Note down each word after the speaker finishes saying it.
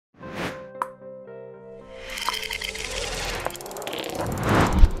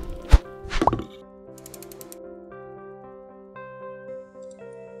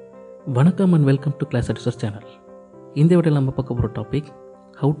வணக்கம் and welcome to class research channel. இந்த வீடியோவில் நம்ம பார்க்க போகிற topic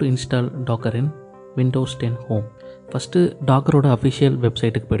how to install Docker in Windows 10 home. First டாக்கரோட official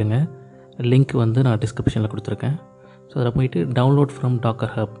வெப்சைட்டுக்கு போயிடுங்க. லிங்க் வந்து நான் டிஸ்கிரிப்ஷனில் கொடுத்துருக்கேன். ஸோ அதில் போயிட்டு டவுன்லோட் ஃப்ரம்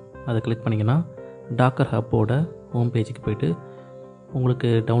டாக்கர் ஹப் அதை கிளிக் பண்ணிங்கன்னா டாக்கர் ஹப்போட ஹோம் பேஜுக்கு போயிட்டு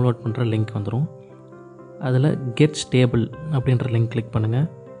உங்களுக்கு டவுன்லோட் பண்ணுற லிங்க் வந்துடும். அதில் கெட் ஸ்டேபிள் அப்படின்ற லிங்க் கிளிக் பண்ணுங்கள்.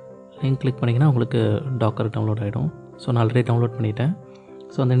 லிங்க் கிளிக் பண்ணிங்கன்னா உங்களுக்கு டாக்கர் டவுன்லோட் ஆகிடும். ஸோ நான் ஆல்ரெடி டவுன்லோட் பண்ணிட்டேன்.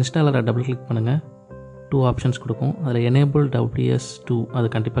 ஸோ அந்த இன்ஸ்டாலரை டபுள் கிளிக் பண்ணுங்கள். 2 ஆப்ஷன்ஸ் கொடுக்கும். அதில் எனேபிள் WS2 அது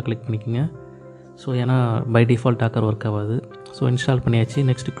கண்டிப்பாக கிளிக் பண்ணிக்கோங்க. ஸோ ஏன்னா பை டிஃபால்ட் டாக்கர் ஒர்க் ஆகாது. ஸோ இன்ஸ்டால் பண்ணியாச்சு.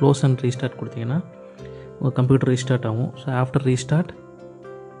 நெக்ஸ்ட்டு க்ளோஸ் அண்ட் ரீஸ்டார்ட் கொடுத்தீங்கன்னா உங்கள் கம்ப்யூட்டர் ரீஸ்டார்ட் ஆகும். ஸோ ஆஃப்டர் ரீஸ்டார்ட்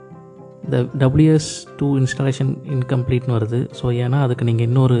இந்த WS2 இன்ஸ்டாலேஷன் இன்கம்ப்ளீட்னு வருது. ஸோ ஏன்னா அதுக்கு நீங்கள்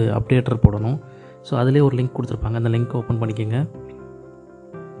இன்னொரு அப்டேட்டர் போடணும். ஸோ அதிலே ஒரு லிங்க் கொடுத்துருப்பாங்க. அந்த லிங்க் ஓப்பன் பண்ணிக்கோங்க.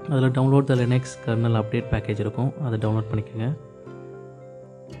 அதில் டவுன்லோட் த லினக்ஸ் கர்னல் அப்டேட் பேக்கேஜ் இருக்கும். அதை டவுன்லோட் பண்ணிக்கோங்க.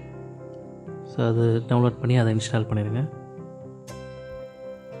 ஸோ அது டவுன்லோட் பண்ணி அதை இன்ஸ்டால் பண்ணிடுங்க.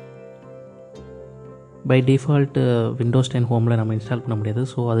 பை டிஃபால்ட் விண்டோஸ் 10 ஹோமில் நம்ம இன்ஸ்டால் பண்ண முடியாது.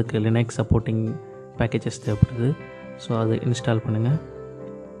 ஸோ அதுக்கு லினக்ஸ் சப்போர்ட்டிங் பேக்கேஜஸ் தேவைப்படுது. ஸோ அது இன்ஸ்டால் பண்ணுங்கள்.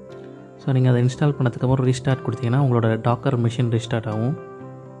 ஸோ நீங்கள் அதை இன்ஸ்டால் பண்ணதுக்கப்புறம் ரீஸ்டார்ட் கொடுத்தீங்கன்னா உங்களோட டாக்கர் மிஷின் ரீஸ்டார்ட் ஆகும்.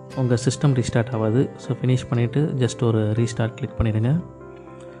 உங்கள் சிஸ்டம் ரீஸ்டார்ட் ஆகாது. ஸோ ஃபினிஷ் பண்ணிவிட்டு ஜஸ்ட் ஒரு ரீஸ்டார்ட் கிளிக் பண்ணிடுங்க.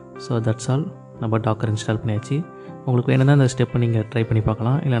 So that's all. நம்ம டாக்கர் இன்ஸ்டால் பண்ணியாச்சு. உங்களுக்கு வேணும்னா அந்த ஸ்டெப்பை நீங்கள் ட்ரை பண்ணி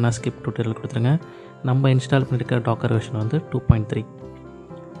பார்க்கலாம். இல்லைனா ஸ்கிப் டியூட்டோரியல் கொடுத்துருங்க. நம்ம இன்ஸ்டால் பண்ணியிருக்க டாக்கர் வெர்ஷன் வந்து 2.3.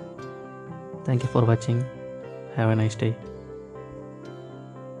 தேங்க்யூ ஃபார் வாட்சிங். Have a nice day.